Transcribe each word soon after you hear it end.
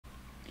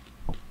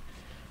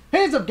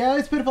Hey, what's up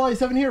guys,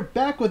 Pitiful87 here,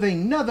 back with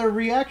another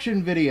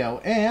reaction video,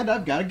 and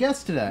I've got a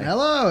guest today.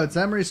 Hello, it's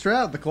Emery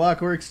Strout, the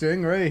Clockwork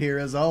Stingray here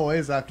as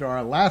always after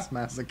our last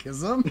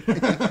masochism.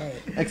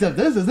 Except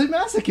this isn't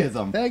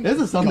masochism. This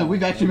is something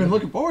we've actually been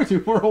looking forward to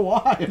for a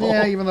while.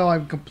 Yeah, even though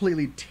I'm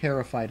completely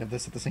terrified of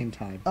this at the same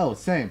time. Oh,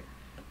 same.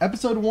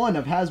 Episode 1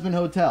 of Hazbin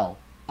Hotel.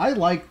 I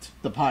liked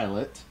the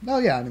pilot. Oh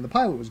yeah, I mean the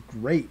pilot was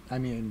great. I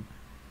mean,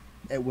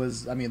 it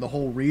was, the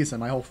whole reason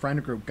my whole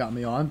friend group got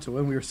me onto it,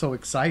 and we were so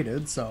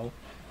excited, so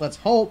let's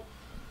hope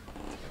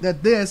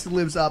that this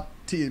lives up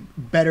to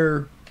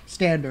better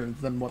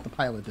standards than what the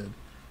pilot did.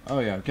 Oh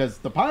yeah, because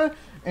the pilot,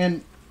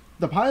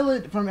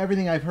 from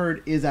everything I've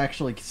heard, is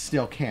actually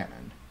still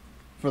canon,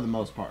 for the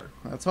most part.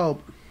 Let's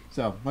hope.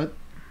 So,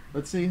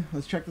 let's see,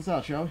 let's check this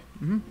out, shall we?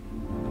 Mm-hmm.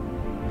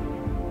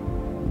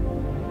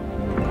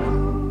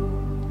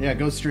 Yeah,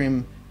 go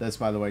stream this,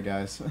 by the way,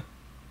 guys.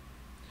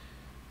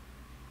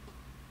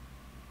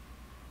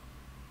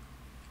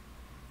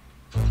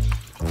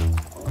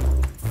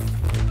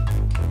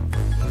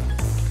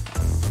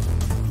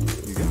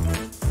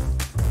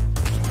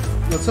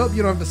 Let's hope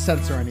you don't have to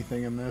censor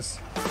anything in this.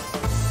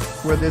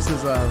 Where this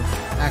is a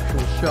actual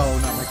show,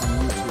 not like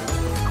on YouTube.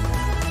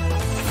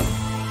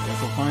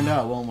 Guess we'll find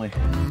out, won't we?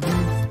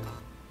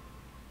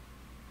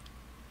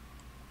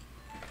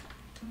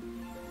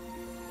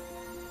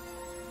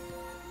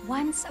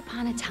 Once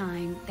upon a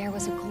time, there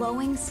was a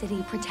glowing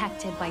city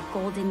protected by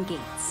golden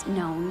gates,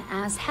 known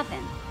as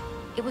Heaven.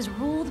 It was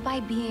ruled by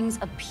beings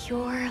of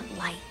pure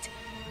light,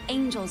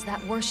 angels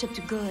that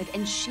worshipped good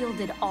and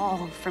shielded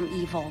all from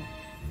evil.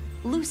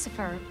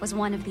 Lucifer was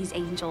one of these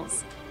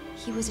angels.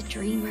 He was a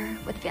dreamer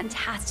with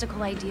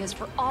fantastical ideas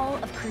for all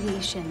of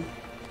creation,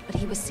 but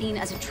he was seen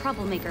as a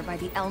troublemaker by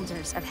the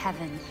elders of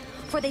heaven,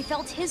 for they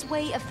felt his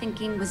way of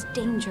thinking was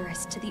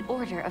dangerous to the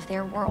order of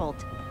their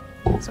world.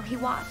 So he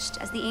watched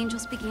as the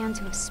angels began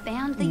to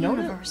expand the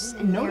universe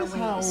in their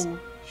ways.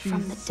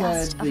 From the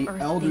dust of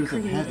earth they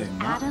created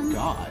Adam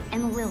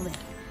and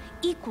Lilith,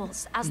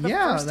 equals as the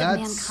first of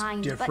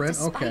mankind. Different. But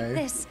despite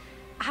this,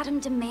 Adam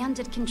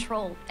demanded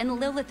control, and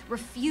Lilith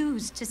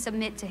refused to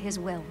submit to his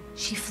will.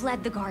 She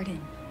fled the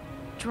garden.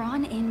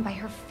 Drawn in by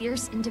her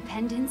fierce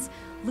independence,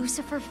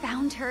 Lucifer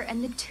found her,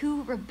 and the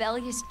two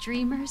rebellious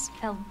dreamers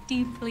fell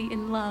deeply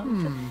in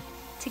love.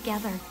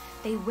 Together,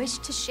 they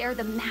wished to share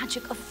the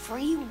magic of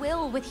free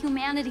will with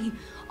humanity,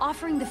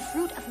 offering the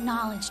fruit of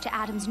knowledge to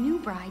Adam's new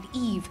bride,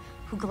 Eve,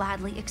 who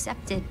gladly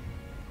accepted.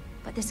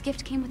 But this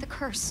gift came with a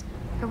curse,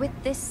 for with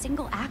this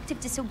single act of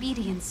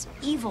disobedience,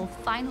 evil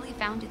finally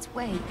found its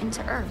way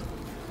into Earth.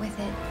 With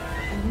it,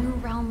 a new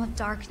realm of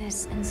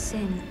darkness and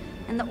sin,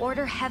 and the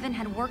order heaven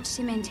had worked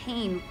to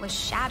maintain was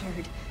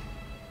shattered.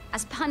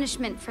 As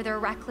punishment for their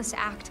reckless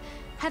act,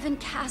 heaven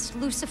cast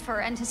Lucifer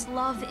and his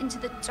love into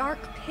the dark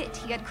pit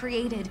he had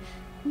created,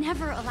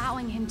 never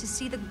allowing him to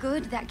see the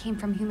good that came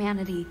from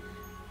humanity,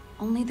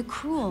 only the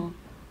cruel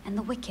and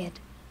the wicked.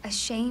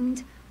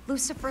 Ashamed,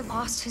 Lucifer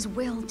lost his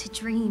will to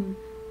dream,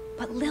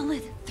 but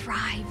Lilith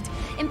thrived,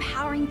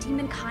 empowering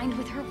demonkind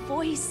with her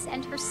voice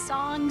and her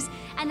songs,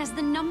 and as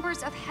the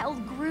numbers of hell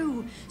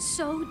grew,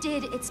 so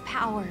did its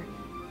power.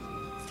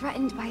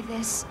 Threatened by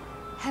this,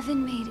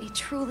 heaven made a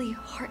truly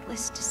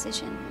heartless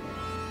decision,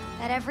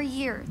 that every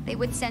year they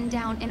would send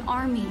down an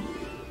army,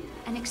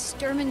 an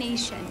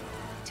extermination,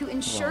 to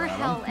ensure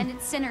hell and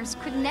its sinners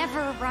could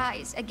never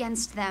rise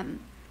against them.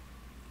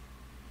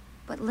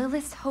 But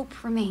Lilith's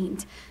hope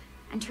remained,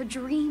 and her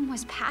dream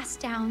was passed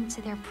down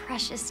to their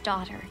precious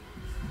daughter,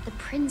 the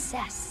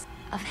Princess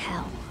of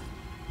Hell.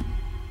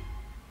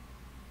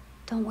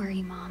 Don't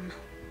worry, Mom.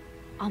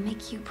 I'll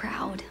make you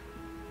proud.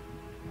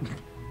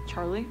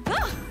 Charlie?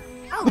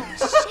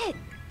 Oh, shit!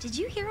 Did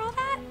you hear all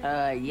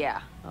that?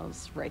 Yeah. I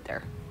was right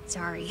there.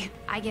 Sorry.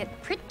 I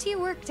get pretty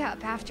worked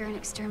up after an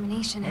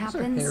extermination Why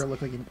happens. does her hair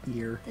look like an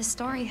ear? The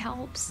story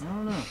helps. I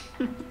don't know.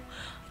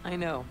 I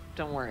know.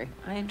 Don't worry.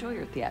 I enjoy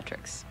your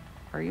theatrics.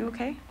 Are you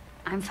okay?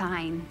 I'm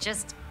fine.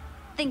 Just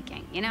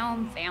thinking, you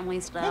know, family I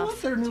stuff.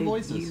 love their new Did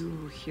voices.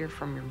 you hear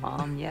from your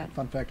mom yet?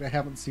 Fun fact, I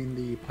haven't seen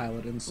the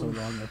pilot in so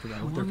long I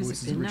forgot what their long has it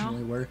voices been now?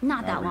 originally were.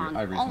 Not that long.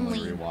 I recently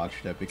Only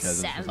rewatched it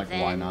because it's just like,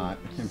 why not?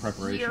 In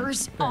preparation.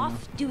 years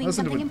off doing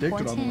Listen to something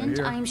Addicted on the way important,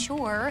 here. I'm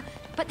sure.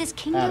 But this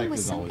kingdom Addict was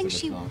is always a something good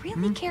she song.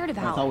 really cared That's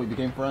about. how we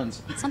became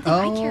friends. Something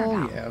I care Oh,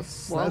 about.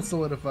 yes. Well, that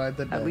solidified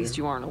the day. At least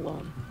you aren't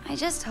alone. I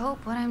just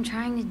hope what I'm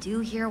trying to do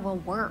here will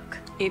work.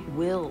 It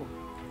will.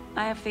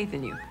 I have faith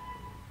in you.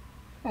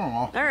 Aw.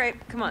 All right,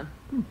 come on.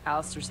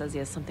 Alistair says he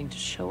has something to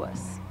show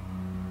us.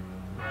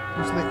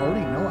 So they already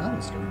know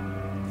Alistair.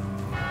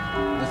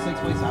 This takes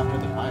place after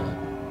the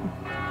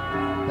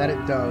pilot. That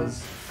it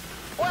does.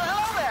 Well,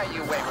 hello there,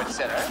 you wayward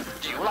sinner.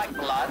 Do you like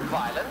blood,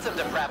 violence, and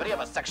depravity of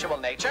a sexual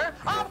nature?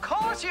 Of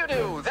course you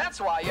do. That's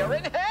why you're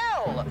in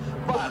hell.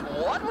 But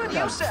what would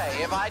you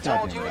say if I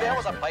told you there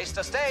was a place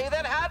to stay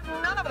that had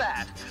none of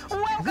that?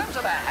 Welcome to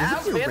the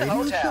Hazbin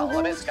Hotel,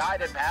 a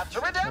misguided path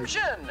to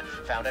redemption.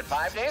 Founded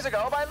 5 days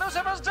ago by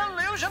Lucifer's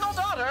delusional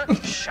daughter,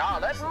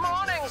 Charlotte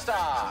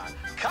Morningstar.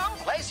 Come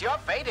place your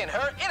fate in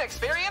her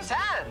inexperienced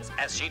hands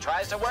as she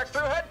tries to work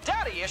through her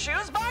daddy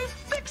issues by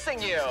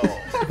fixing you.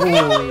 We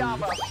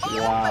offer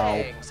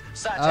fun things,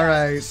 such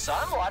as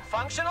somewhat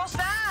functional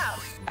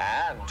staff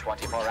and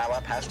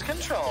 24-hour pest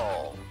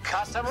control,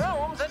 custom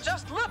rooms, and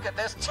just look at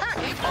this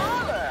tacky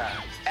parlor.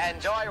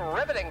 Enjoy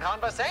riveting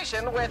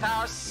conversation with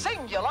our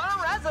singular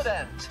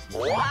resident.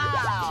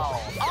 Wow!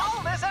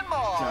 All this and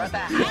more at the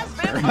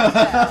Hazbin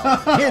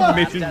Hotel.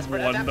 Mission 1,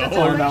 though.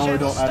 Oh, no,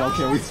 I don't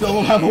care. We still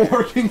don't have a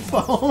working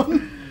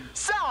phone.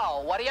 So,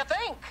 what do you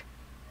think?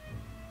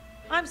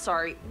 I'm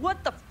sorry,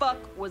 what the fuck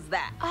was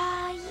that?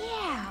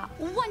 Yeah.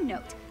 One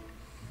note.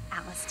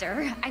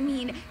 Alistair, I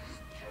mean,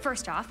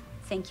 first off,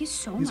 thank you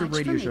so much for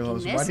making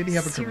this. Why did he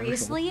have a commercial?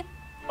 Seriously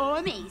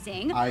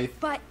amazing.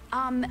 But,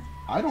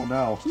 I don't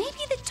know. maybe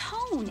the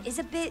tone is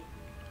a bit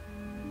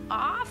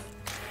off.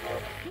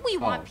 We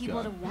want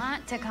people to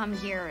want to come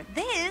here.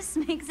 This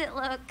makes it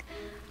look,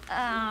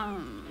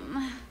 Bad.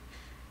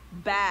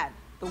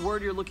 The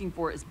word you're looking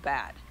for is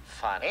bad.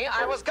 Funny,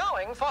 I was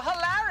going for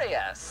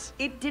hilarious.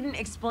 It didn't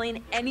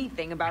explain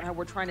anything about how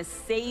we're trying to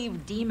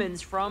save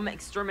demons from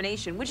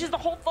extermination, which is the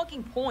whole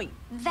fucking point.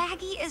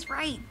 Vaggie is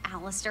right,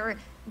 Alistair.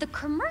 The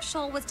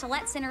commercial was to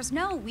let sinners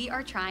know we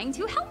are trying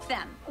to help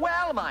them.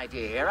 Well, my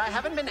dear, I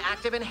haven't been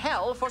active in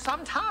hell for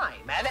some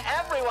time, and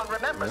everyone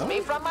remembers me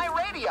from my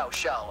radio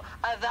show,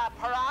 the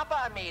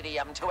proper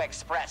medium to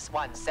express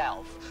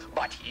oneself.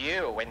 But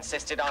you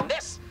insisted on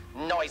this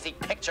noisy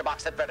picture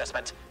box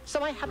advertisement,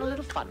 so I had a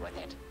little fun with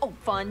it. Oh,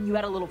 fun? You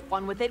had a little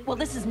fun with it? Well,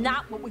 this is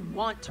not what we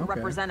want to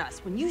represent us.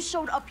 When you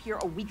showed up here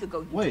a week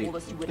ago, you told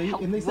us you would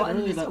help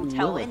run this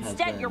hotel.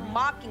 Instead, you're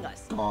mocking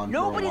us.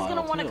 Nobody's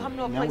gonna want to come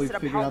to a place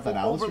that a powerful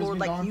overlord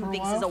like you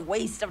thinks is a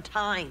waste of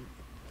time.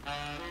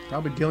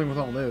 Probably dealing with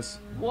all this.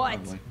 What?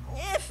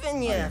 If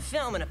you're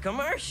filming a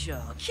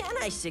commercial, can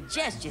I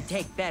suggest you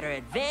take better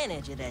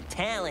advantage of the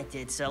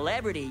talented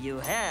celebrity you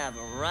have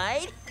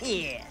right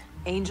here?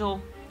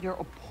 Angel, you're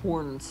a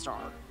porn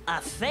star.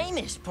 A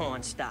famous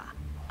porn star.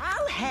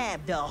 I'll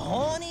have the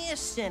horniest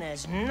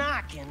sinners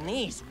knocking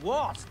these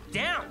walls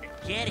down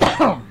to get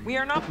it. We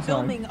are not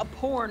filming a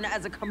porn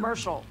as a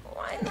commercial.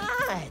 Why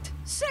not?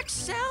 Sex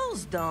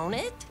sells, don't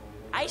it?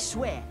 I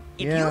swear,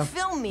 if Yeah. you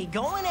film me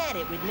going at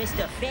it with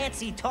Mr.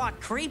 Fancy Talk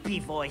Creepy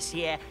Voice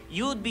here,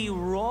 you'd be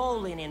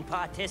rolling in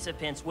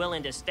participants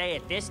willing to stay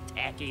at this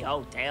tacky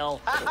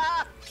hotel.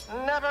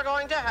 Never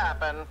going to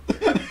happen.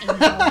 Angel,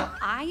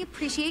 I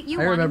appreciate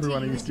you I remember wanting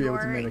when I to used to be able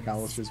to use your mimic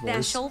Alistair's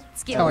voice. special At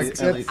skills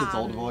least it's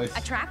old voice.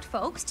 attract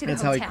folks to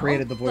That's the how hotel. he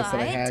created the voice that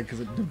I but had, because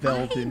it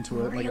developed I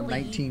into it like a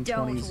really 1920s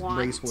don't want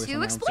racehorse to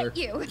announcer. exploit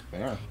you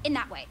Fair. in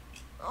that way.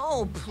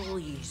 Oh,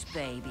 please,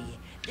 baby.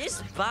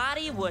 This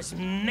body was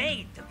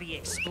made to be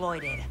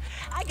exploited.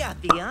 I got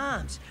the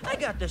arms, I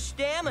got the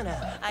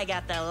stamina, I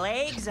got the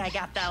legs, I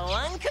got the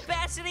lung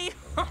capacity.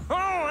 Oh,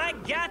 I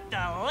got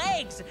the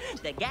legs,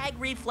 the gag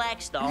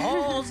reflex, the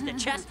holes, the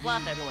chest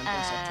fluff, everyone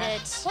thinks of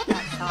tits. Hold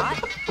that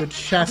thought. The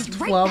chest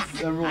Right fluff.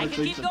 back. Everyone I can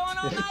thinks keep going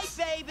all it's-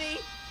 night, baby.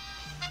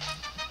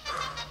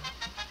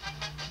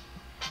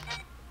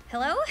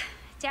 Hello,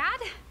 Dad?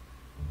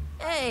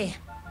 Hey,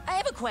 I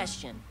have a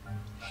question.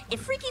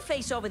 If Freaky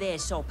Face over there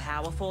is so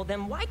powerful,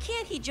 then why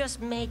can't he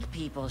just make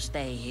people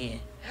stay here?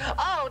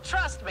 Oh,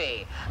 trust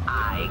me,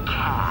 I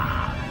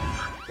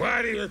can.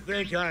 Why do you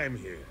think I'm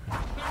here?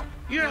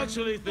 You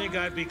actually think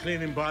I'd be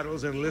cleaning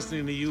bottles and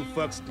listening to you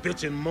fucks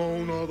bitch and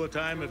moan all the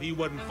time if you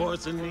wasn't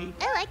forcing me?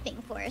 I like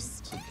being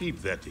forced.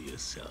 Keep that to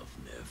yourself,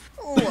 Nev.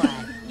 What?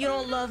 You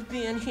don't love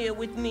being here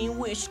with me,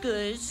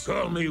 Whiskers?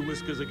 Call me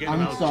Whiskers again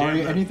and I'm I'll sorry.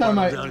 jam that Anytime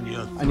bottle down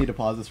your I need to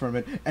pause this for a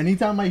minute.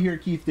 Anytime I hear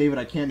Keith David,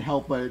 I can't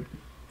help but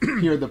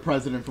hear the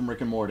president from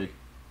Rick and Morty.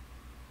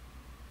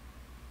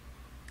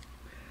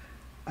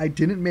 I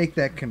didn't make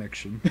that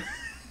connection.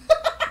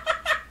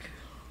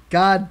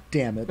 God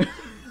damn it.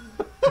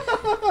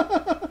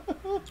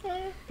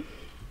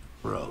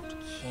 throat.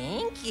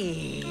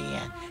 Kinky.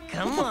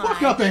 Come on.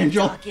 fuck up,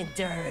 Angel. Talking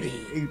dirty.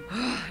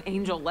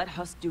 Angel, let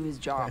Huss do his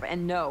job.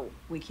 And no,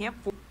 we can't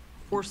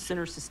force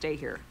sinners to stay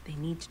here. They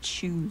need to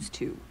choose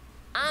to.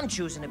 I'm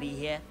choosing to be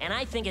here, and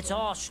I think it's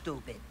all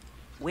stupid.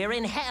 We're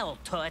in hell,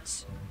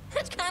 Toots.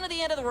 That's kind of the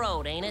end of the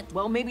road, ain't it?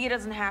 Well, maybe it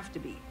doesn't have to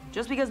be.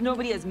 Just because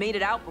nobody has made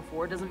it out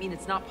before doesn't mean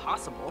it's not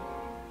possible.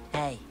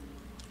 Hey,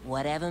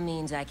 whatever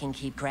means I can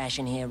keep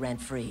crashing here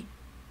rent-free.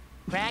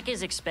 Crack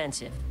is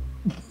expensive.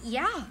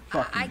 Yeah,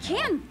 I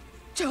can.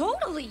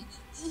 Totally.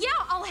 Yeah,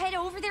 I'll head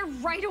over there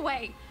right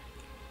away.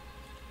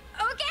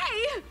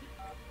 Okay.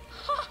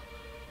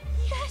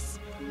 Yes.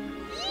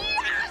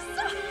 Yes!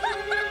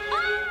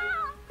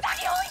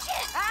 Fucking holy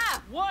shit!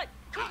 Ah! What?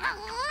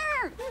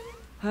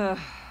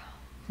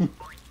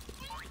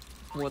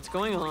 What's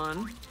going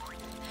on?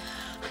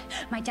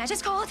 My dad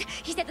just called.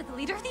 He said that the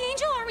leader of the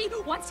Angel Army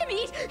wants to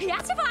meet. He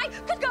asked if I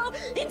could go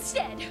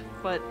instead.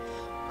 But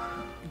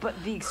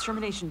the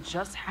extermination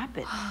just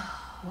happened.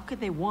 What could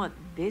they want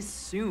this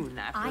soon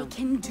after? I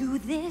can do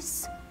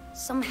this.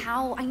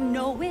 Somehow I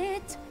know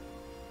it.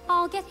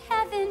 I'll get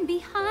heaven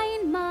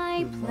behind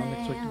my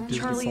plan.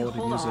 Charlie,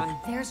 hold on.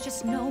 There's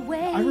just no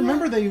way. I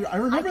remember they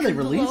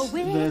released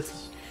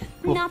this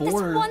before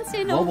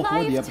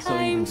the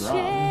episode even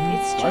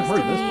dropped. I've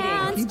heard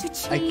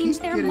this. I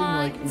keep getting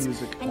like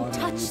music on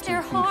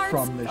YouTube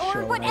from this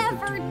show, and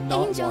I've been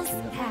not watching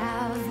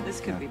it.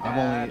 This could be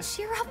bad.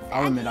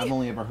 I'll admit, I've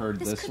only ever heard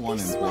this one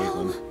and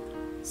Poison.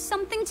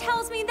 Something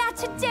tells me that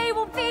today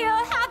will be a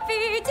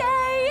happy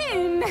day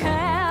in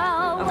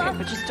hell. Okay,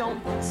 but just don't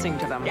sing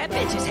to them. That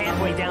bitch is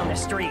halfway down the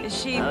street. Is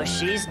she? Oh,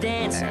 she's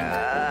dancing.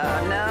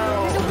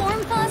 No. There's a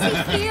warm, fuzzy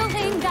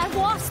feeling that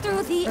walks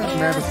through the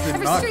air.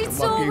 Every street's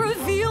so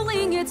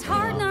revealing, it's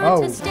hard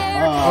not to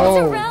stare. It's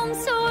a realm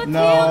so appealing.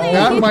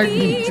 That might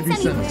need to be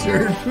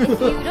censored. If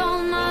you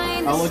don't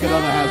mind, I'll look at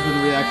other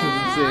Hazbin reactions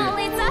and see.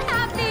 It's a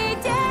happy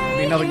day. I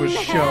mean, nothing was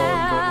shown,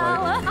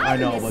 but like. I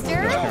know, but it's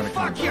kind of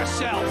Fuck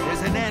yourself!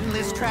 There's an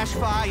endless trash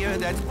fire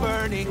that's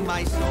burning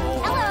my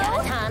soul. Hello.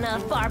 A ton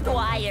of barbed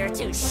wire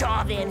to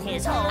shove in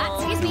his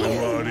hole. Excuse me.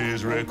 What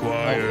is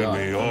required,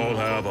 we all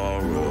have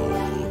our role.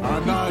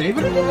 I'm not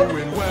David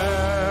doing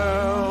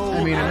well.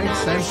 I mean, it makes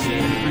sense to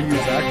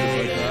reuse actors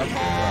like that,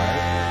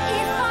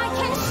 If I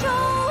can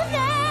show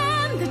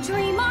them the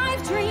dream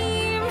I've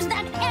dreamed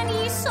that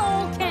any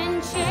soul can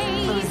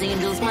change. Those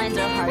angels' minds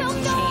are hard to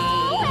change.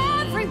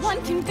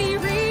 Everyone can be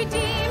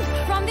redeemed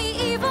from the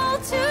evil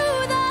to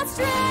the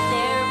strange.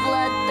 They're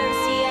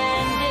bloodthirsty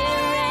and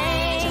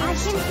deranged. I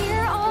can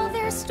hear all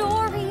their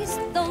stories,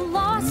 the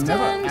lost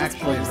Never and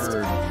actually displaced.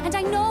 heard And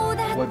I know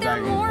that what they're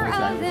Baggins more voice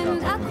of actor an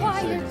sounds like when he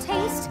acquired sings.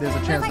 taste. There's a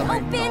But chance if that I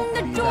might open not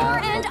the be door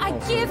that, and but I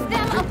also give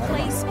them a good.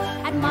 place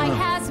at my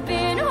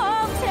Hazbin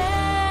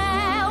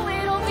hotel,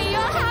 it'll be a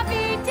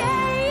happy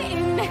day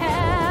in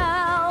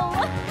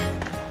hell.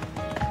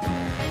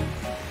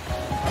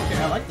 Okay,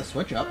 I like the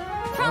switch up.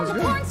 From the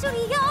porn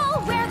studio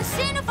where the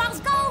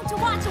cinephiles go to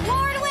watch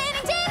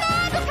award-winning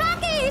TV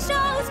Bukkake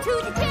shows to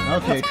the tin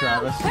Okay, town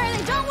Travis. where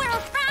they don't wear a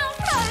frown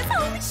cause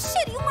holy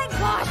shit, oh my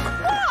gosh,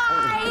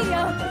 why?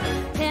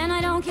 Then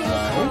I don't get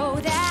that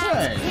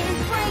Okay. his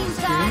brains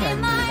See, got in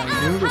my I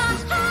knew this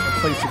was a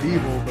place of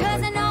evil, but cause I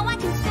like, know I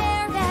can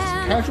spare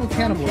them casual from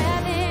cannibalism.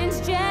 Kevin's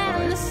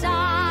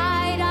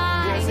genocide.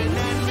 There's an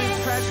endless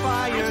trash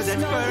fire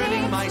that's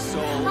burning my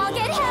soul. I'll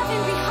get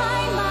heaven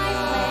behind my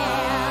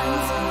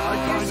plans.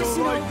 There's just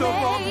no like the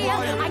barbed way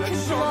wire I that could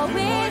shot blow through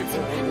my it.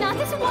 Not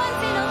this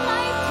once in a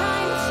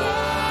lifetime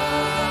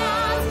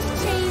chance to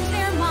change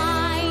their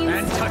minds.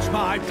 And touch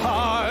my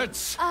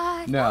parts.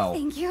 No.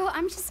 Thank you.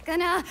 I'm just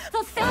gonna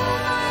fulfill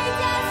my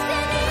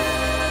destiny.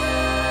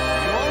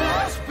 You're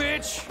lost,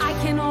 bitch. I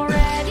can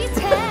already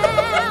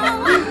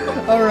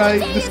tell. All right,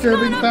 Today is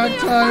disturbing gonna fact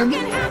be a time.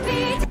 fucking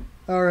happy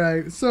All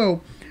right,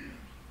 so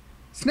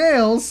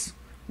snails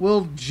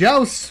will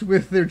joust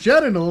with their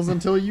genitals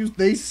until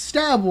they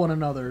stab one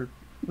another.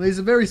 There's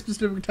a very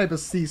specific type of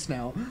sea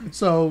snail.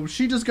 So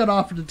she just got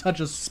offered to touch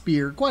a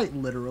spear, quite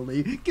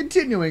literally.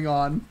 Continuing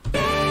on.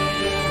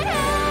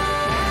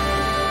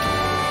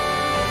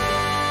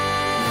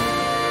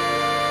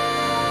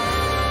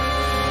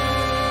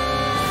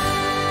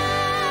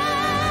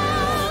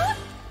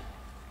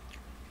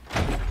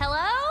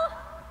 Hello?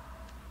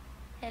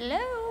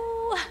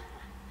 Hello?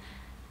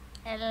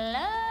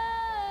 Hello?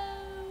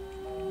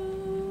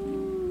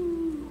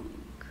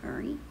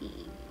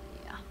 Creepy.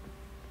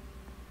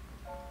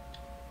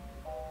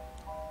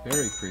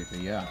 Very creepy,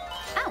 yeah.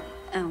 Oh,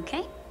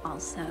 okay.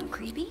 Also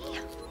creepy.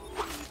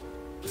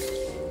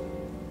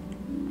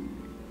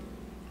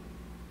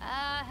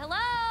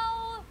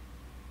 Hello?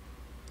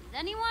 Is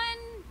anyone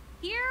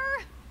here?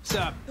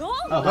 Sup?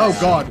 Oh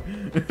God.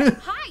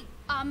 Hi.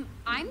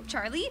 I'm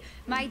Charlie.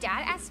 My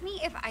dad asked me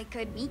if I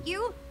could meet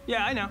you.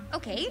 Yeah, I know.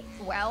 Okay,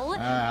 well,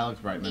 Alex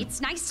Brightman.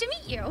 it's nice to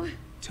meet you.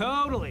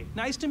 Totally.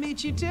 Nice to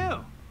meet you too.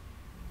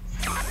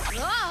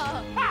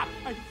 Oh. Ah,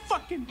 I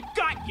fucking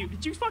got you.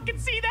 Did you fucking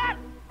see that?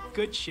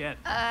 Good shit.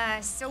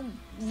 So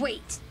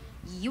wait,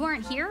 you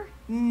aren't here?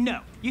 No.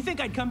 You think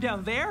I'd come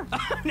down there?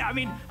 No, I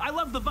mean, I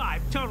love the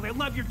vibe. Totally. I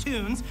love your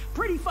tunes.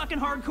 Pretty fucking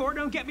hardcore,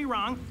 don't get me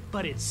wrong.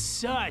 But it's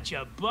such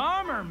a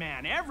bummer,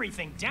 man.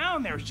 Everything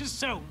down there is just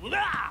so, you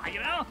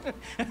know?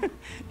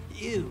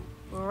 Ew.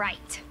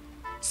 Right.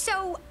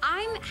 So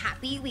I'm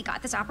happy we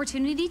got this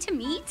opportunity to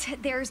meet.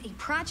 There's a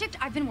project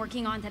I've been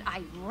working on that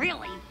I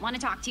really want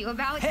to talk to you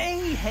about.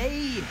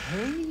 Hey,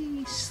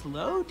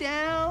 slow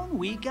down.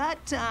 We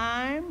got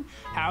time.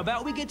 How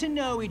about we get to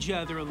know each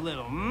other a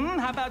little,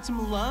 How about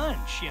some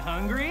lunch? You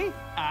hungry?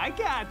 I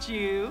got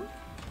you.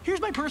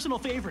 Here's my personal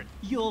favorite.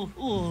 You'll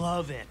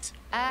love it.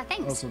 Thanks.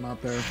 Also not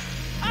there.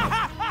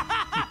 I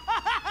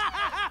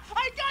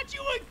got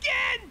you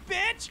again,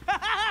 bitch!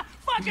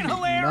 Fucking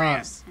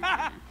hilarious!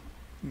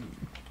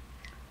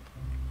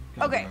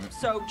 Okay,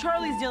 so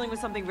Charlie's dealing with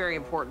something very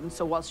important,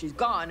 so while she's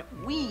gone,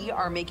 we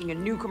are making a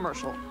new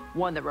commercial.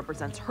 One that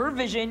represents her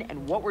vision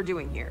and what we're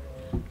doing here.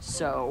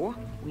 So,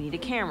 we need a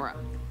camera.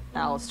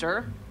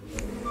 Alistair.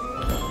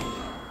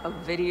 A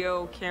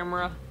video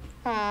camera.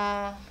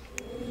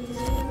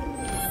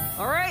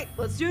 Alright,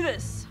 let's do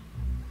this.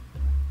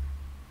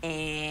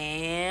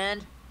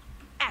 And...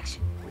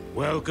 action.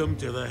 Welcome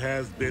to the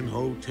Hazbin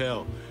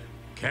Hotel.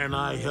 Can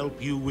I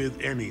help you with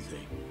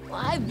anything?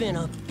 I've been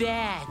a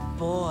bad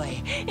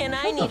boy, and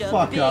I need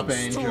a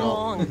big,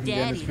 strong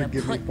daddy to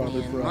put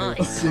me in my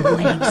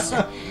place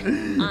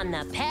on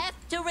the path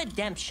to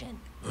redemption.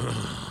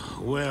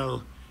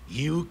 Well,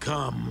 you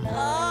come.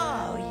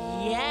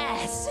 Oh,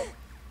 yes.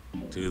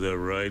 To the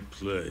right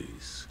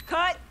place.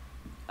 Cut!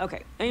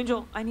 Okay,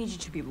 Angel, I need you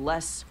to be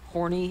less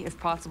horny, if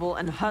possible.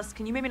 And Husk,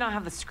 can you maybe not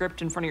have the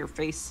script in front of your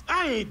face?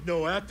 I ain't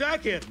no actor. I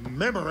can't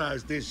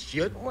memorize this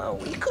shit. Well,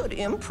 we could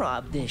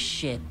improv this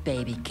shit,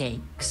 baby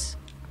cakes.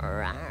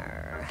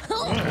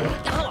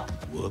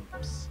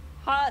 Whoops.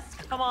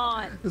 Husk, come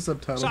on. The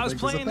subtitle So I was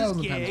playing this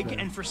gig,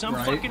 and for some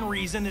fucking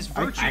reason, this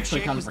virtue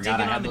chick was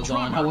digging on the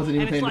drummer. I wasn't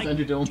even paying like,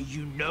 attention to him. do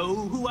you know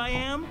who I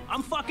am?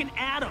 I'm fucking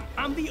Adam.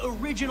 I'm the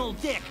original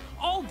Dick.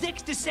 All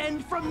dicks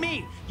descend from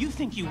me. You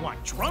think you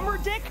want drummer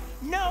Dick?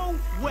 No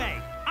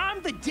way.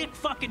 I'm the Dick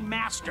fucking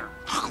master.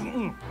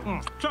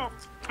 So,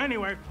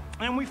 anyway,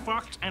 and we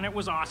fucked, and it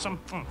was awesome.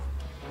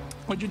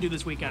 What'd you do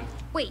this weekend?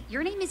 Wait,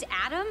 your name is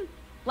Adam?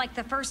 Like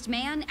the first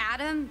man,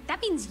 Adam? That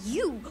means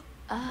you.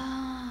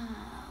 Oh.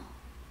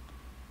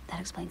 That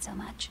explains so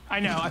much.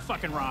 I know, I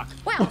fucking rock.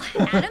 Well,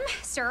 Adam,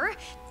 sir.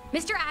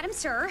 Mr. Adam,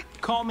 sir.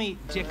 Call me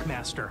Dick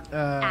Master.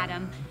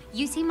 Adam,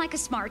 you seem like a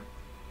smart,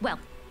 well,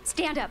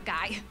 stand-up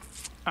guy.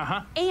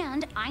 Uh-huh.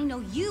 And I know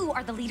you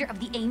are the leader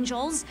of the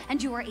Angels,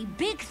 and you are a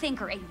big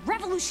thinker, a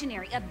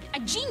revolutionary, a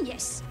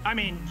genius. I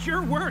mean,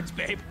 your words,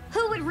 babe.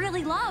 Who would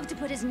really love to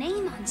put his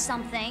name on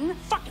something?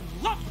 Fucking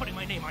love putting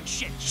my name on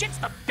shit. Shit's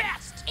the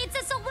best. It's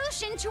a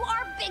solution to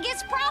our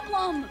biggest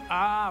problem.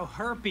 Oh,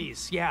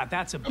 herpes. Yeah,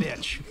 that's a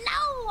bitch.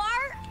 No,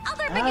 our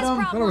other biggest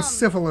problem. That was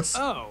syphilis.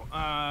 Oh,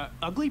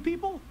 ugly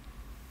people?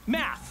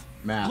 Math.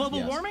 Math, Global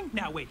yes. warming?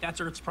 No, wait,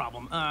 that's Earth's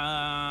problem.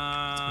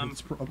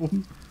 It's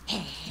problem.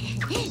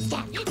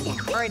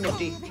 All right,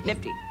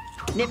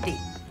 Nifty.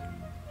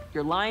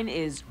 Your line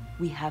is,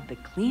 we have the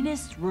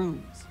cleanest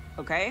rooms,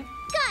 okay?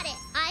 Got it.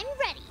 I'm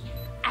ready.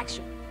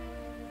 Action.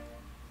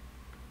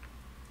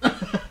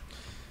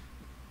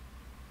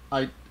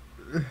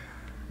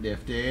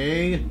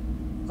 Nifty.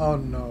 Oh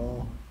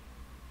no.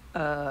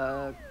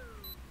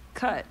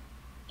 Cut.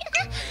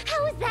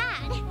 How was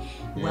that?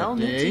 Well,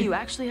 Nifty, you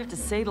actually have to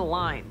say the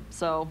line,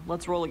 so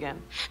let's roll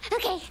again.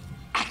 Okay.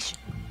 Action.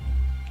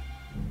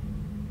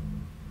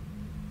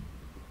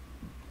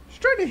 She's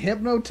trying to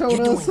hypnotoad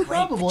You're doing us. great,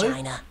 Probably.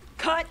 vagina.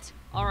 Cut.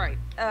 All right.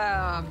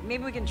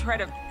 Maybe we can try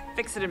to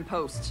fix it in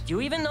post. Do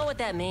you even know what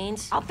that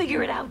means? I'll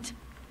figure it out.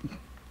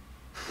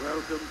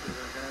 Welcome to the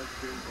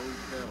Hazbin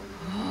Hotel.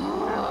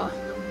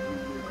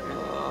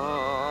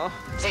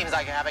 Seems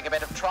like you're having a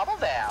bit of trouble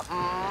there.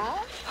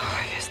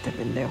 Este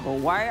pendejo,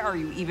 why are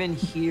you even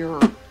here?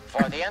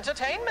 For the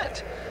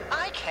entertainment.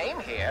 I came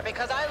here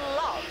because I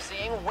love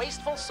seeing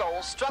wasteful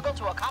souls struggle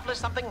to accomplish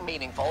something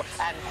meaningful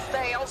and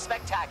fail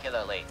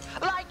spectacularly.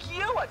 Like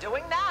you are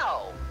doing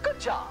now. Good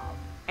job.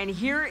 And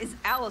here is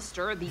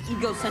Alistair, the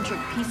egocentric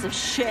piece of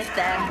shit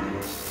that...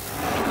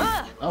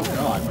 Oh,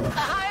 God.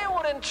 I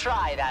wouldn't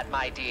try that,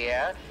 my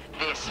dear.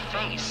 This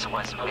face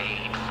was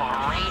made for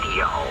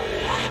radio.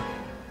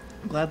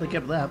 I'm glad they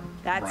kept that.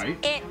 That's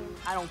Right. it.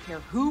 I don't care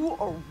who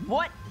or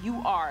what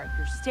you are. If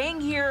you're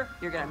staying here,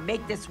 you're gonna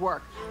make this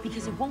work.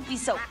 Because it won't be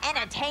so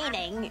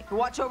entertaining to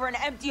watch over an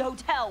empty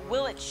hotel,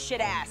 will it, shit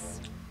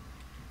ass?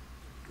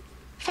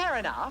 Fair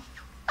enough.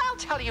 I'll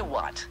tell you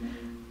what.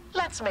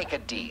 Let's make a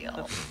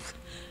deal.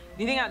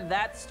 You think I'm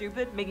that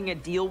stupid, making a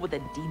deal with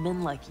a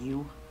demon like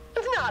you?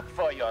 Not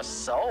for your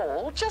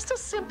soul, just a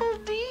simple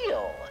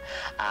deal.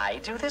 I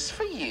do this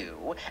for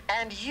you,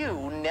 and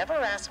you never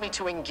ask me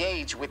to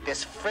engage with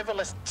this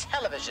frivolous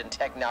television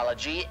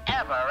technology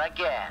ever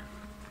again.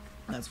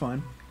 That's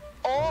fine.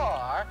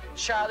 Or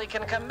Charlie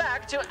can come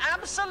back to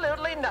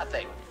absolutely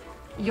nothing.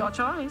 Your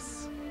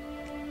choice.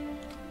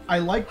 I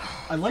like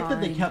that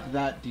they kept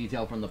that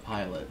detail from the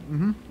pilot,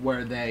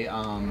 where they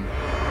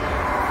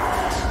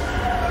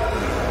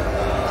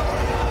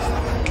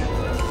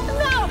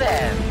Now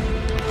then.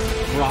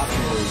 Rock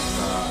his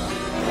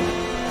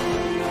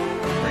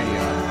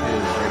radio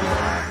filter.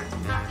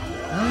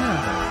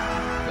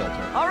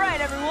 All right,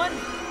 everyone.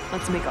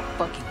 Let's make a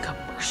fucking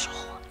commercial.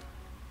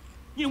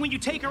 You know, when you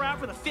take her out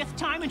for the 5th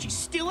time and she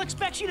still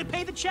expects you to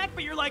pay the check,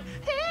 but you're like,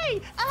 hey,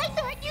 I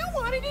thought you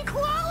wanted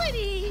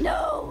equality.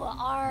 No,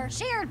 our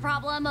shared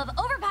problem of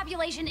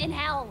overpopulation in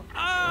hell.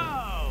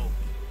 Oh.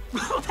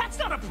 Well, that's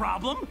not a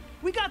problem.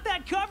 We got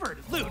that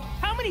covered. Loot,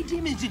 how many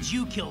demons did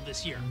you kill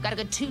this year? Got a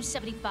good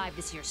 275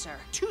 this year, sir.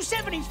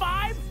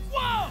 275?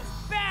 Whoa,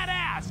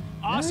 badass. ass.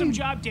 Awesome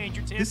job,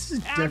 Danger Tips. This is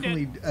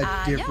definitely a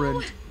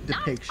different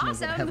depiction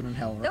of what heaven and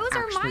hell Those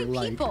are actually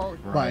my people.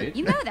 Right.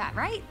 You know that,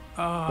 right?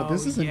 But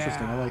this is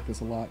interesting. I like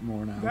this a lot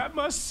more now. That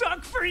must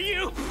suck for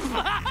you.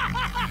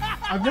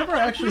 I've never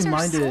actually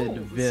minded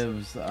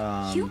Viv's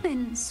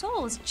human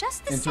souls,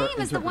 just the same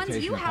as the ones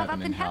you have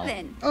up in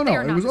heaven. Oh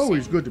no, it was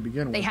always good to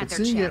begin with. They had but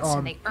their seeing it chance on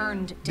and they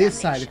earned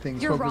this damage. side of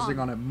things, You're focusing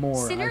wrong. on it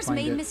more, Sinners I find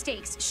made it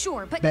mistakes,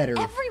 sure, but better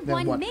than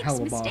everyone what makes Hell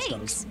Boss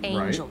mistakes. does.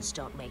 Angels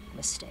don't make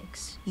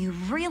mistakes. You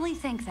really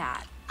think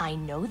that? I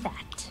know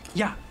that.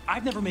 Yeah,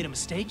 I've never made a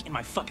mistake in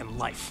my fucking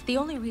life. The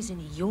only reason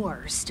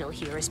you're still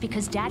here is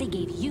because Daddy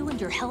gave you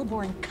and your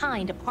hellborn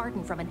kind a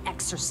pardon from an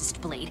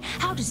exorcist blade.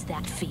 How does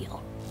that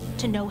feel?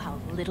 To know how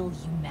little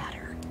you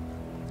matter.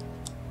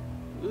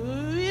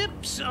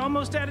 Oops,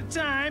 almost out of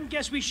time.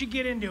 Guess we should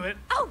get into it.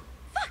 Oh,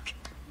 fuck!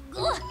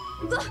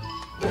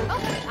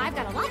 Okay, I've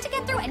got a lot to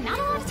get through and not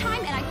a lot of time,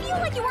 and I feel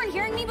like you weren't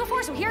hearing me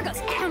before, so here goes.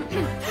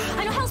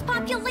 I know Hell's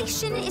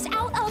population is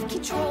out of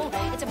control.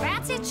 It's a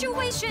bad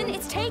situation,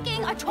 it's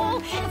taking a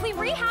toll. If we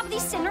rehab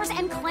these sinners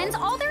and cleanse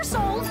all their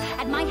souls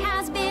at my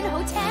Hazbin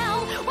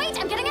hotel. Wait,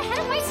 I'm getting ahead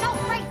of myself.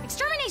 Right,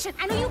 extermination.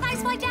 I know you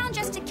guys fly down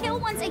just to kill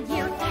once a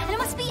year, and it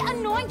must be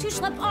annoying to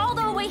schlep all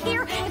the way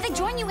here. If they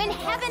join you in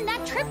heaven,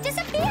 that trip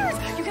disappears.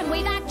 You can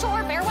wave at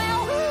your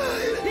farewell.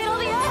 It'll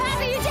be a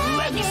happy day.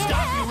 Let me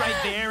stop you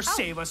right there.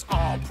 Save us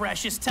all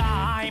precious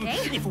time.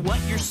 Okay. If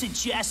what you're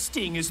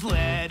suggesting is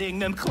letting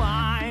them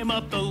climb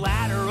up the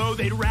ladder, oh,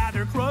 they'd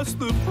rather cross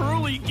the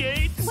pearly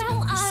gates.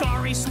 Well,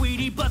 sorry,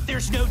 sweetie, but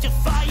there's no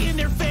defying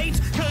their fate.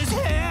 Cause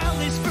hell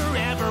is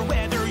forever,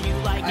 whether you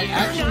like it or not.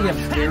 I actually have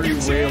very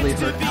rarely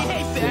heard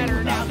Alex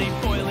better now they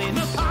boil in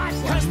the pot.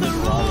 Cause the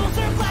rules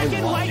are black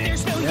and white.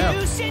 There's no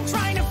use in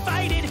trying to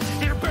fight it.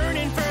 They're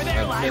burning for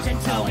their lives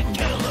until we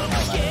kill them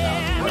again.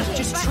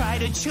 Just try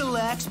to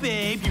chillax,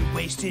 babe. You're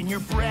wasting your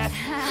breath.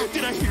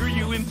 Did I hear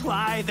you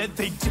imply that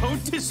they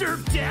don't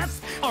deserve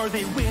death? Are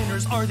they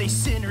winners? Are they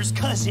sinners?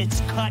 Cause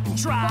it's cut and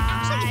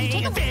dry.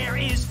 Fair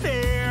is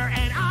fair,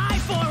 an eye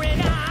for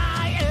an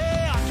eye.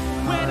 Yeah.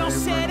 When all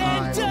said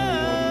and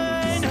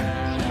done,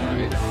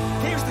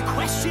 there's the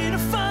question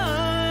of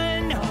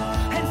fun.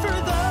 And for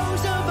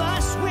those of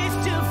us with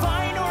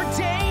divine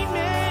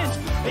ordainment,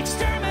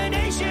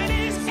 extermination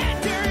is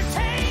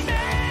entertainment.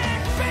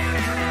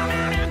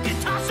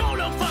 Guitar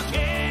solo, fuck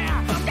yeah!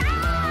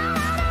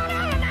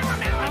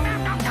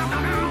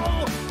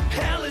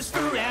 Hell is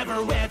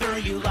forever, whether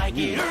you like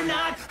it or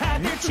not.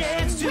 Have your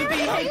chance to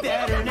behave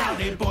better. Now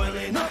they boil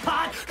in the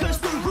pot. Cause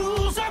the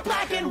rules are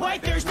black and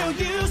white. There's no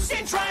use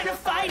in trying to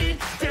fight it.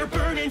 They're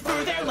burning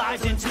for their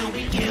lives until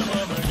we kill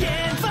them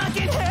again.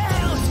 Fucking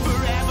hell is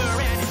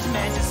forever and it's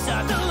meant to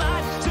suck a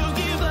lot. So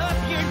give up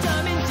your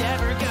dumb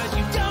endeavor cause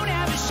you don't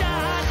have a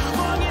shot.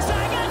 Long as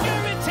I got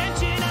your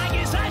attention, I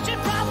guess I should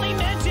probably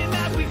mention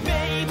that we've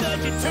made the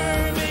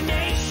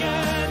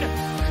determination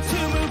to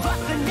move up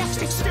the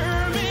next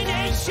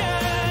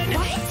extermination.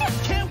 What?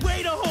 Can't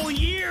wait a whole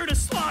year to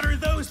slaughter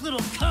those little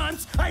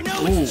cunts. I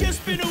know it's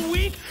just been a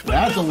week, but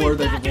that's a we'll word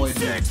be they've back in avoided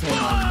 6 even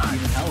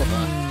months. hell of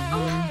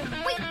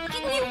wait,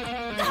 can you...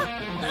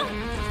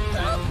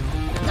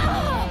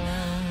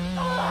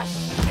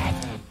 shit!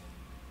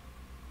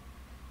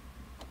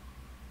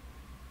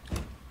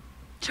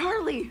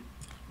 Charlie!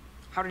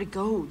 How did it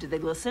go? Did they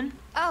listen?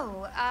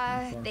 Oh,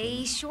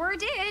 they sure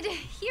did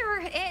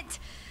hear it,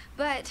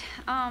 but,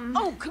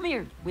 Oh, come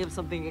here. We have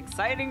something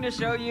exciting to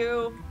show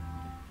you.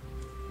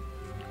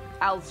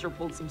 Alistair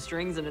pulled some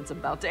strings and it's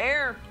about to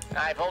air.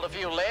 I pulled a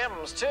few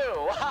limbs, too.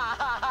 Ha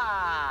ha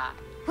ha!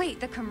 Wait,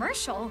 the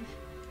commercial?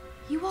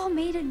 You all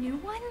made a new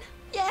one?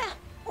 Yeah,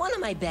 one of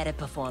my better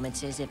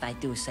performances, if I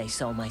do say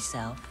so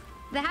myself.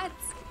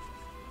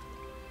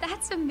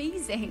 That's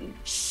amazing.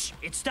 Shh,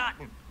 it's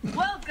starting.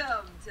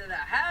 Welcome to the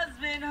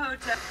Hazbin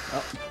Hotel.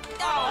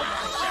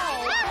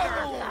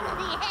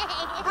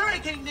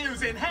 Breaking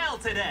news in hell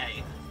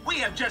today. We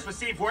have just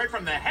received word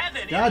from the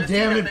heaven. God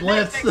damn it,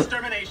 Blitz. The next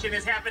extermination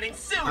is happening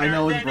sooner I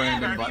know it's than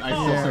Brandon, ever but before.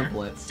 I still say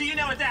Blitz. Do you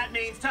know what that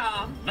means,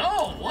 Tom?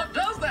 No, what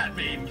does that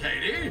mean,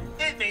 Katie?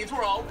 It means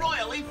we're all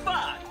royally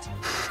fucked.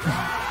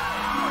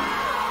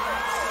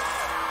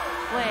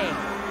 Wait,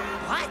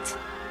 what?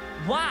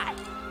 Why?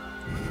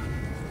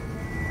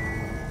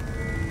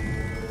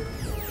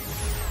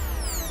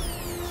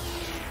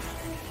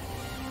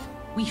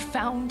 We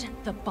found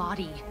the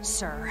body,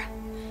 sir.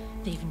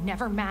 They've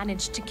never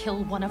managed to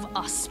kill one of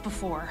us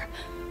before.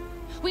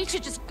 We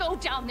should just go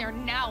down there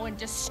now and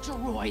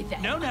destroy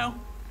them. No.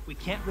 We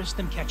can't risk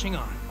them catching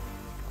on.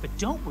 But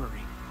don't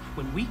worry.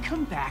 When we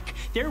come back,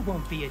 there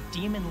won't be a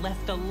demon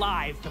left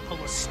alive to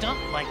pull a stunt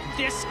like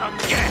this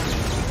again!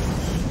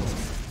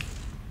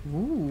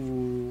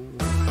 Ooh.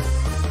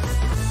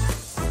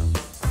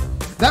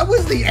 That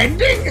was the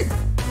ending?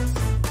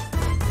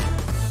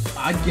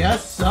 I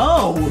guess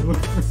so.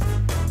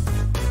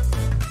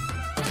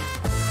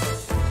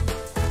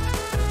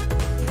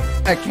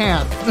 I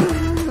can't.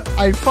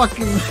 I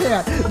fucking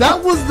can't.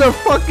 That was the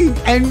fucking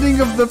ending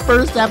of the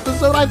first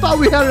episode? I thought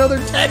we had another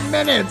 10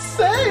 minutes.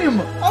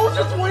 Same. I was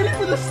just waiting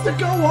for this to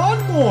go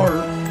on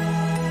more.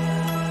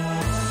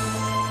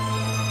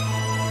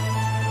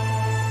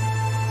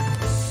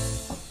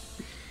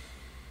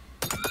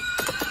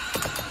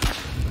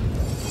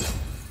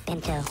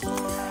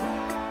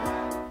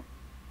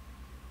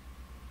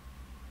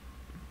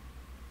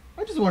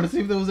 just want to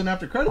see if there was an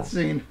after credits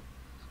scene.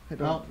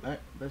 Well,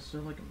 there's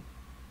still like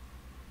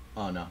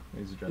oh no,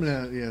 he's addressed.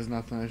 Yeah, there's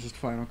nothing. It's just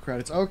final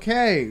credits.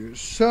 Okay,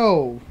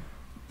 so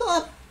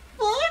the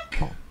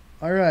fuck.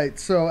 All right,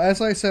 so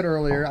as I said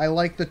earlier, I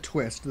like the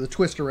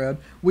twist around.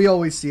 We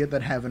always see it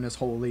that heaven is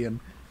holy, and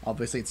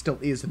obviously it still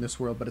is in this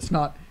world, but it's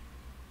not.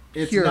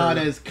 It's not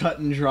as cut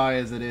and dry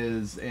as it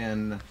is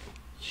in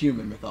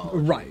human mythology.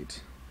 Right.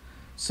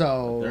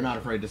 So they're not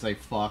afraid to say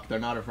fuck. They're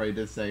not afraid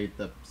to say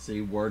the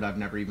C word. I've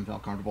never even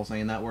felt comfortable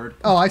saying that word.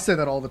 Oh, I say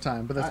that all the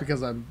time, but that's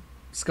because I'm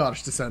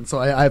Scottish descent, so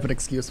I have an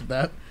excuse for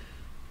that.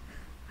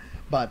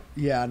 But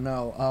yeah,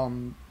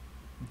 no,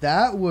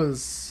 that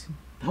was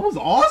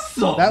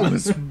awesome. That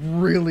was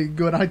really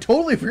good. I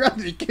totally forgot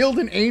that he killed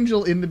an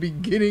angel in the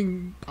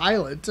beginning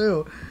pilot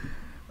too.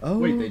 Oh,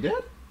 wait, they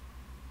did?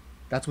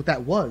 That's what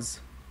that was.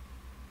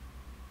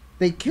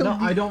 They killed.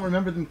 No, I don't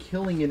remember them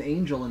killing an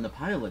angel in the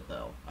pilot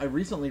though. I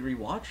recently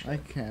rewatched it. I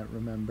can't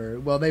remember.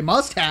 Well, they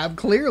must have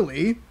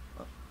clearly.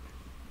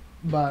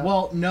 But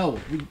well, no,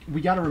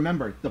 we got to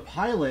remember the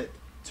pilot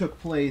took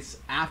place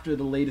after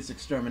the latest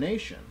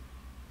extermination.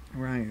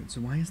 Right.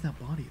 So why is that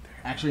body there?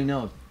 Actually,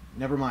 no.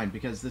 Never mind,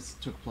 because this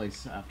took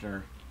place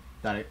after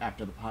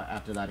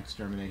that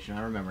extermination.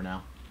 I remember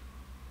now.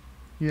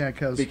 Yeah,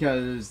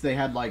 because they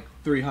had like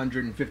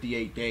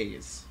 358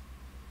 days.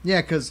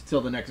 Yeah, because till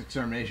the next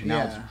extermination.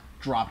 Now it's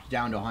dropped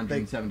down to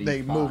 175.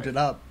 They moved it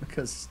up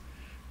because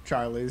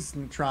Charlie's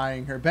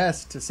trying her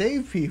best to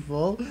save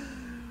people.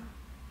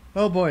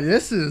 Oh boy,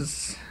 this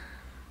is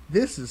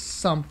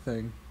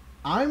something.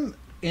 I'm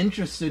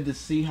interested to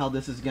see how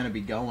this is going to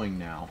be going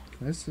now.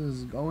 This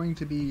is going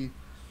to be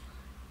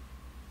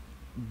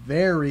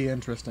very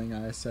interesting,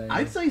 I say.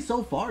 I'd say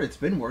so far it's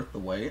been worth the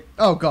wait.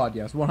 Oh god,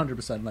 yes,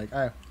 100%. Like,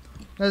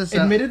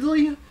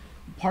 admittedly,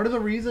 part of the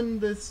reason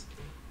this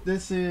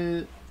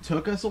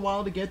took us a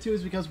while to get to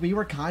is because we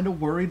were kind of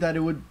worried that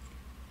it would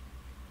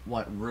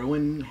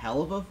ruin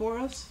Helva for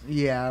us.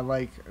 Yeah,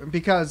 like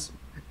because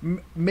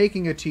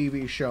making a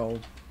TV show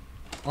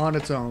on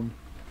its own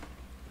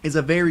is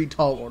a very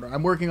tall order.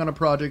 I'm working on a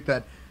project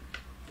that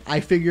I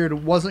figured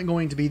wasn't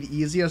going to be the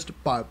easiest,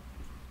 but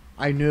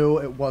I knew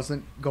it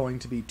wasn't going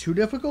to be too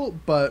difficult.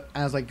 But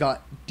as I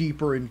got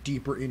deeper and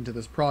deeper into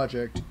this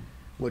project,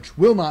 which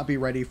will not be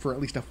ready for at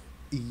least a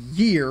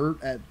year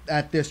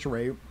at this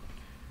rate,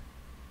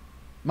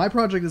 my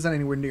project isn't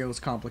anywhere near as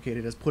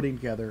complicated as putting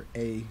together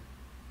a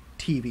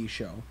TV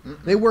show.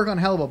 Mm-mm. They work on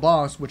Helva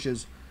Boss, which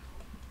is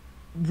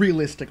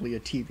realistically a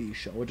TV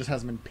show. It just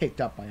hasn't been picked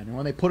up by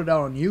anyone. They put it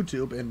out on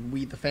YouTube, and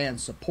we, the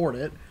fans, support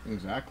it.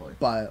 Exactly.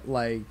 But,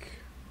 like,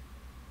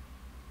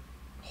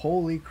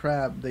 holy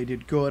crap, they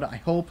did good. I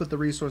hope that the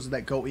resources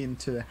that go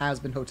into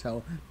Hazbin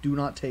Hotel do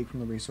not take from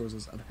the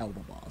resources of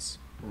Helva Boss.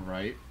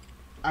 Right.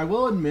 I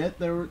will admit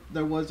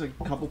there was a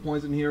couple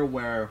points in here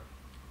where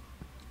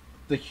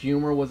the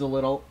humor was a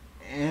little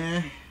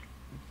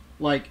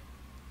Like,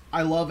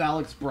 I love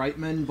Alex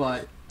Brightman,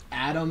 but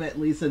Adam, at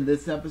least in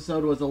this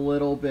episode, was a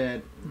little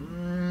bit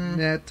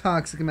yeah,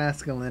 toxic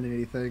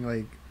masculinity thing.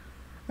 Like,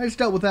 I just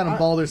dealt with that in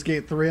Baldur's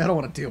Gate 3. I don't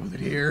want to deal with it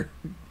here.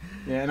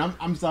 Yeah, and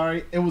I'm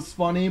sorry. It was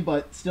funny,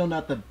 but still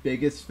not the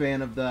biggest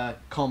fan of the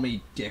call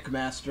me Dick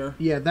Master.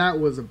 Yeah, that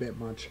was a bit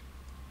much.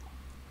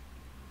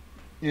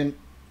 And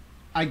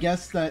I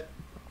guess that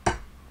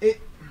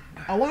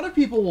a lot of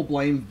people will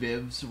blame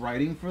Viv's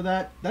writing for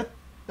that.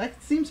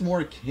 That seems more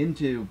akin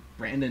to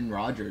Brandon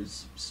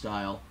Rogers'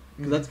 style.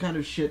 Because that's kind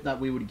of shit that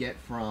we would get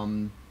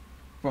from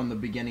the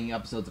beginning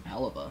episodes of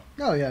Helva.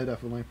 Oh yeah,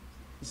 definitely.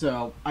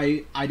 So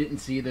I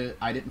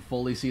didn't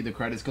fully see the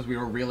credits because we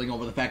were reeling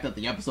over the fact that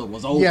the episode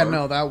was over. Yeah,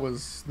 no, that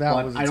was.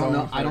 I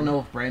don't know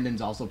if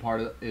Brandon's also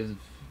part of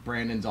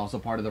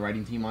the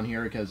writing team on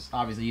here, because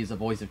obviously he's the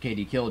voice of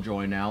Katie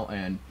Killjoy now,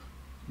 and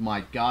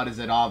my God, is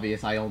it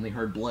obvious? I only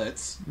heard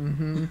Blitz.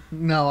 Mm-hmm.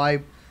 No,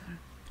 I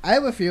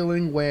have a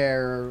feeling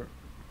where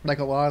like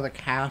a lot of the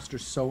cast are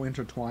so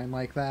intertwined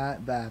like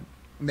that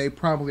they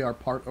probably are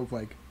part of,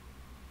 like,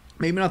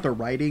 maybe not the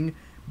writing,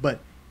 but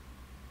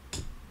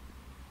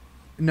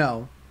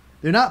no,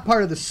 they're not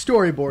part of the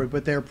storyboard,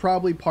 but they're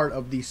probably part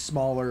of the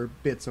smaller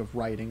bits of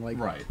writing. Like,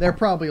 right. They're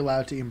probably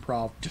allowed to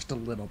improv just a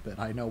little bit.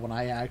 I know when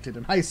I acted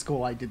in high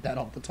school, I did that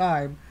all the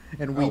time,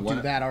 and we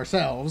do that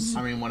ourselves.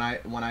 I mean, when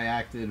I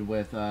acted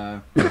with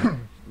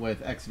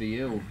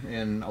XVU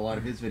in a lot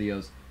of his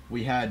videos,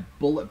 we had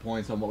bullet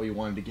points on what we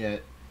wanted to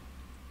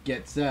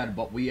get said,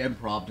 but we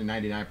improv'd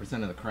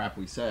 99% of the crap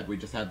we said. We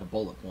just had the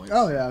bullet points.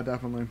 Oh yeah,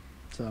 definitely.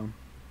 So,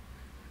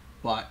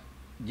 but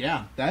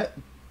yeah, that.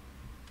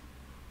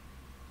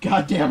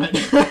 God damn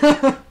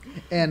it!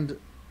 And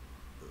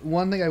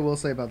one thing I will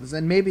say about this,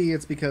 and maybe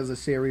it's because the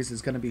series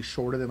is going to be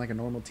shorter than like a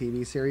normal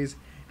TV series,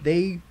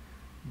 they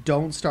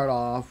don't start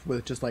off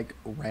with just like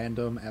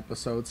random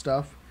episode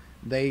stuff.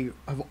 They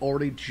have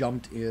already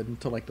jumped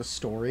into like the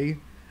story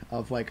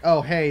of like,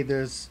 oh hey,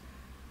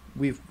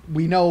 we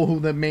know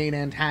who the main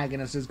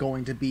antagonist is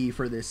going to be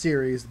for this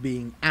series,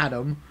 being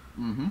Adam.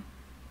 Mm-hmm.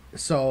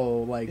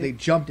 So like they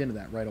jumped into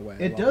that right away.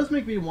 It does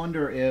make me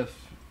wonder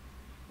if,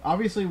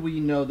 obviously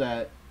we know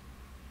that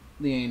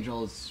the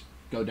angel is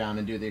go down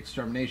and do the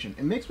extermination.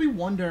 It makes me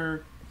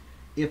wonder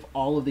if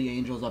all of the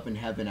angels up in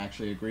heaven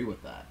actually agree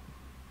with that.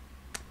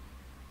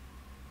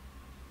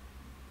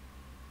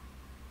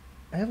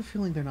 I have a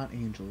feeling they're not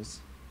angels.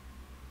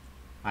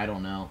 I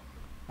don't know.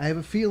 I have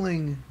a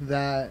feeling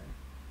that...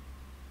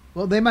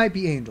 Well, they might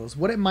be angels.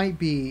 What it might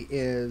be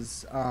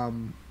is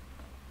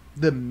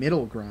the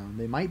middle ground.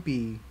 They might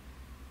be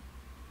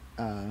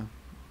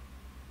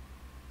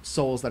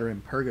souls that are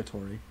in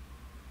purgatory.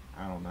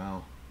 I don't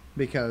know.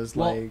 Because,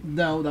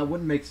 no, that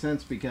wouldn't make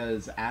sense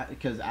because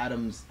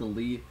Adam's the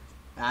lead.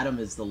 Adam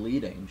is the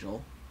lead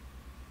angel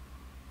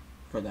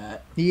for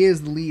that. He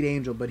is the lead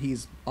angel, but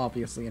he's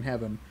obviously in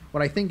heaven.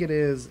 What I think it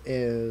is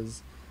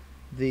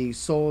the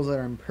souls that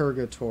are in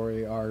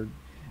purgatory are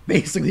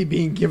basically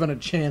being given a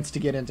chance to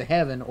get into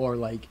heaven, or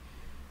what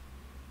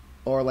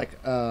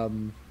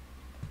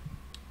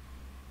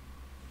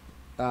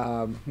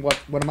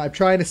am I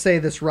trying to say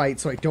this right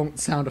so I don't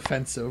sound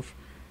offensive?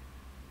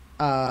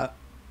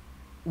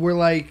 We're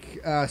like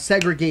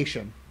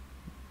segregation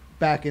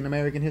back in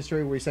American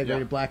history, where we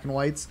segregated black and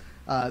whites.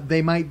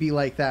 They might be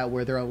like that,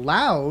 where they're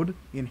allowed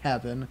in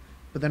heaven,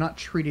 but they're not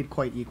treated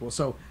quite equal.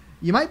 So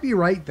you might be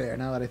right there,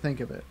 now that I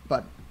think of it.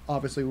 But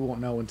obviously we won't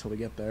know until we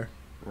get there.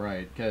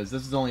 Right, because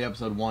this is only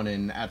episode 1,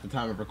 and at the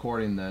time of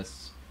recording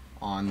this,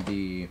 on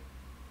the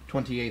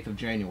 28th of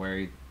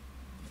January,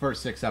 the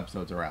first 6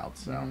 episodes are out,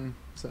 so...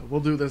 So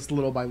we'll do this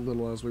little by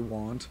little as we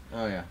want.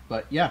 Oh, yeah.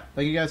 But, yeah,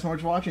 thank you guys so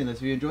much for watching this.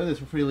 If you enjoyed this,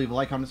 feel free to leave a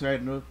like, comment,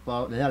 subscribe,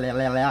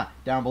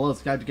 down below.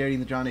 Subscribe to Gary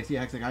and the John XC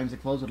Hexagon Games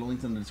and Close with the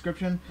links in the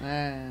description.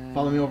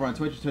 Follow me over on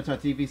Twitch,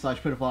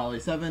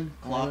 twitch.tv/pitifulally7.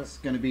 Clock's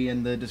going to be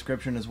in the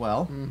description as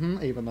well.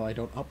 Even though I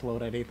don't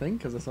upload anything,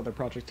 because this other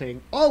project's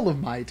taking all of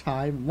my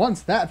time.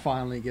 Once that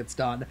finally gets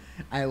done,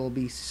 I will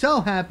be so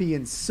happy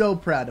and so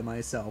proud of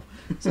myself.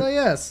 So,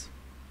 yes.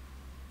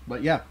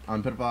 But yeah,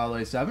 I'm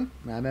Pitiful7.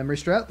 I'm Emery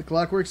Strout, the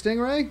Clockwork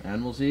Stingray.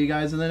 And we'll see you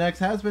guys in the next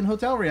Hazbin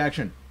Hotel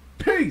reaction.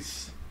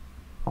 Peace!